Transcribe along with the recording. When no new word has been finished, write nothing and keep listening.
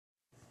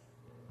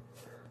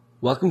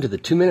Welcome to the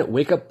 2-Minute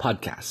Wake Up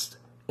Podcast.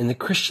 In the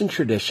Christian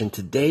tradition,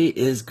 today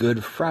is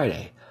Good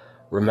Friday,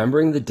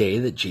 remembering the day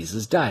that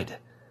Jesus died.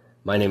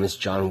 My name is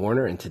John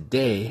Warner, and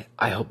today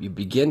I hope you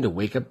begin to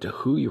wake up to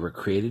who you were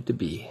created to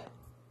be.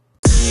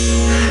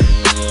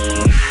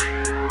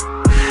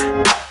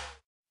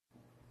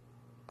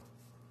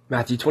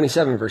 Matthew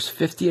 27, verse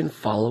 50 and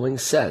following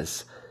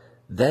says,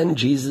 "Then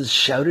Jesus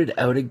shouted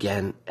out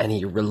again, and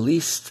he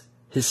released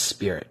his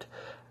spirit.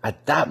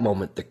 At that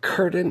moment, the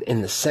curtain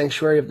in the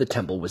sanctuary of the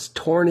temple was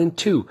torn in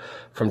two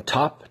from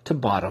top to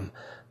bottom.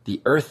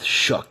 The earth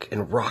shook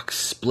and rocks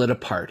split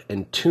apart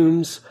and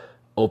tombs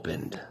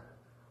opened."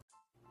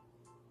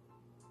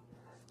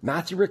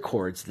 Matthew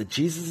records that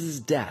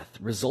Jesus' death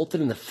resulted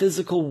in the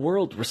physical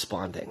world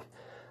responding.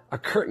 A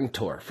curtain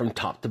tore from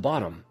top to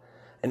bottom.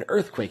 An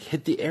earthquake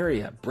hit the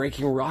area,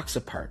 breaking rocks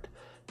apart.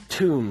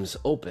 Tombs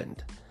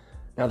opened.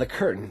 Now the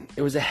curtain,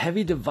 it was a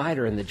heavy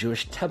divider in the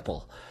Jewish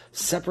temple,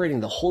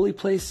 separating the holy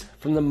place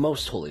from the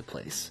most holy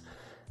place.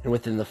 And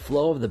within the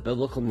flow of the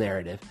biblical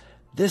narrative,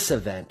 this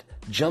event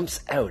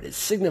jumps out. It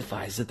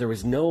signifies that there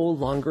was no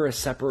longer a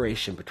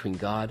separation between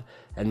God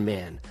and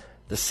man,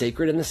 the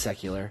sacred and the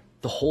secular,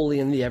 the holy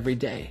and the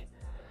everyday.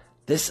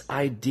 This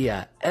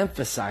idea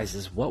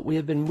emphasizes what we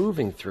have been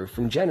moving through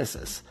from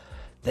Genesis,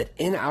 that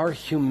in our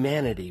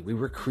humanity, we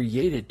were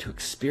created to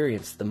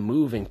experience the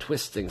moving,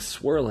 twisting,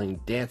 swirling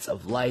dance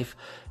of life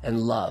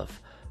and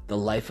love, the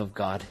life of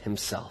God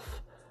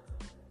himself.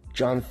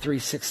 John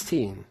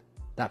 3:16,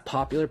 that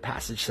popular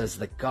passage says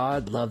that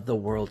God loved the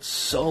world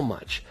so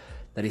much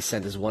that he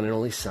sent his one and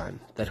only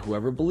Son, that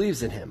whoever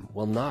believes in him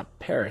will not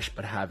perish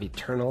but have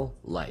eternal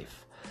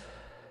life.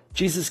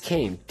 Jesus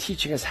came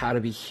teaching us how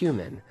to be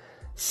human,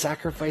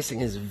 sacrificing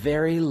his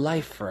very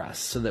life for us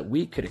so that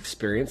we could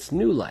experience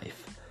new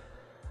life.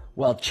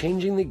 While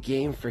changing the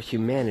game for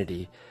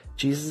humanity,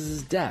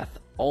 Jesus' death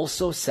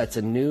also sets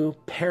a new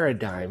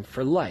paradigm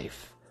for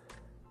life: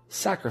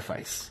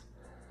 sacrifice.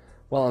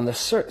 While on the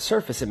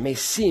surface it may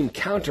seem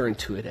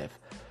counterintuitive,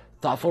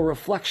 thoughtful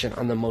reflection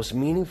on the most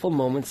meaningful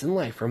moments in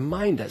life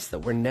remind us that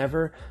we're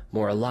never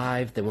more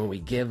alive than when we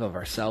give of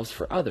ourselves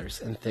for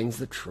others and things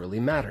that truly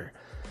matter.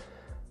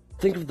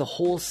 Think of the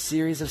whole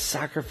series of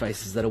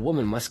sacrifices that a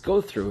woman must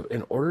go through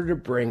in order to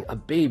bring a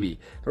baby,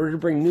 in order to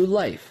bring new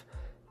life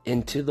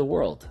into the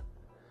world.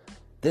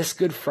 This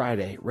Good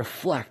Friday,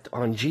 reflect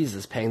on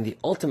Jesus paying the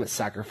ultimate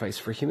sacrifice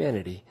for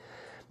humanity.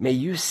 May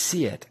you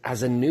see it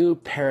as a new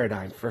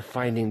paradigm for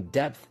finding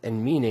depth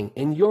and meaning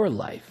in your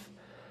life.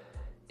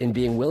 In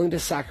being willing to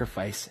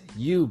sacrifice,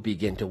 you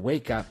begin to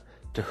wake up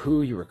to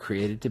who you were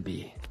created to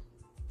be.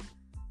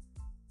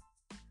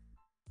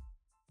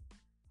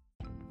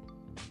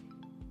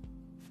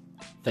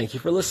 Thank you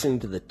for listening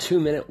to the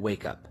 2-Minute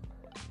Wake Up.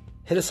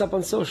 Hit us up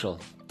on social,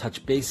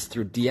 touch base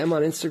through DM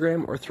on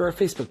Instagram or through our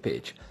Facebook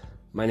page.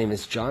 My name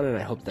is John, and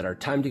I hope that our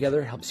time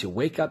together helps you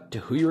wake up to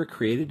who you were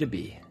created to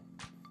be.